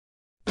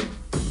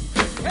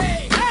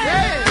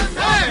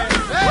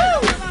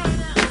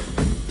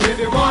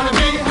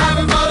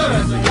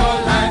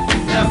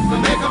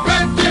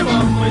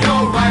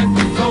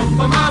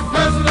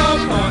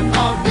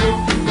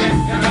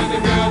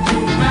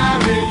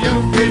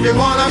you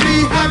wanna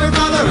be happy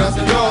for the rest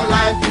of your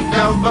life,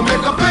 never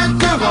make a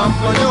pretty one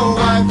for your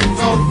wife.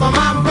 So for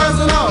my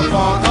personal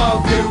point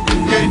of view,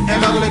 get an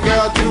ugly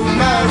girl to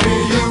marry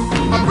you.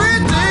 A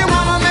pretty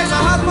woman makes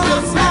a husband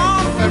look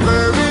small, and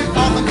very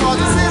often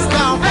causes his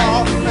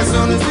downfall. As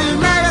soon as he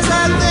marries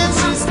her, then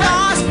she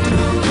starts to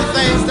do the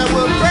things that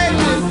will break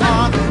his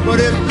heart. But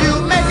if you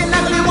make an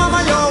ugly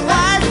woman your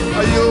wife,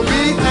 you'll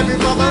be happy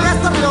for the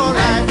rest of your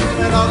life.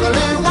 An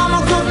ugly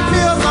woman cooking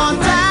pills on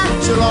time,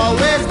 she'll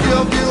always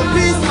give you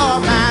peace of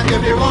mind.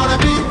 If you wanna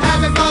be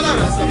happy for the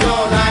rest of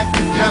your life,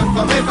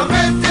 never make a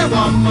pretty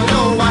woman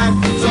your wife.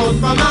 So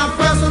from my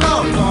personal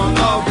point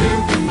of view,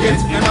 get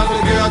an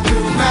ugly girl to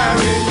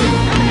marry you.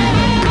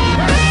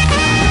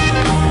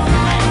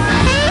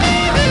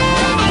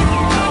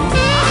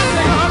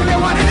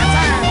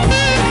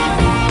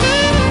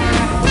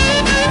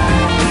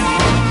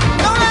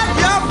 Don't let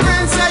your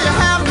friends say you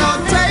have no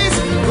taste.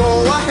 Go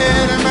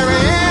ahead and marry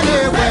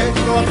anyway.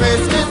 Your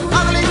face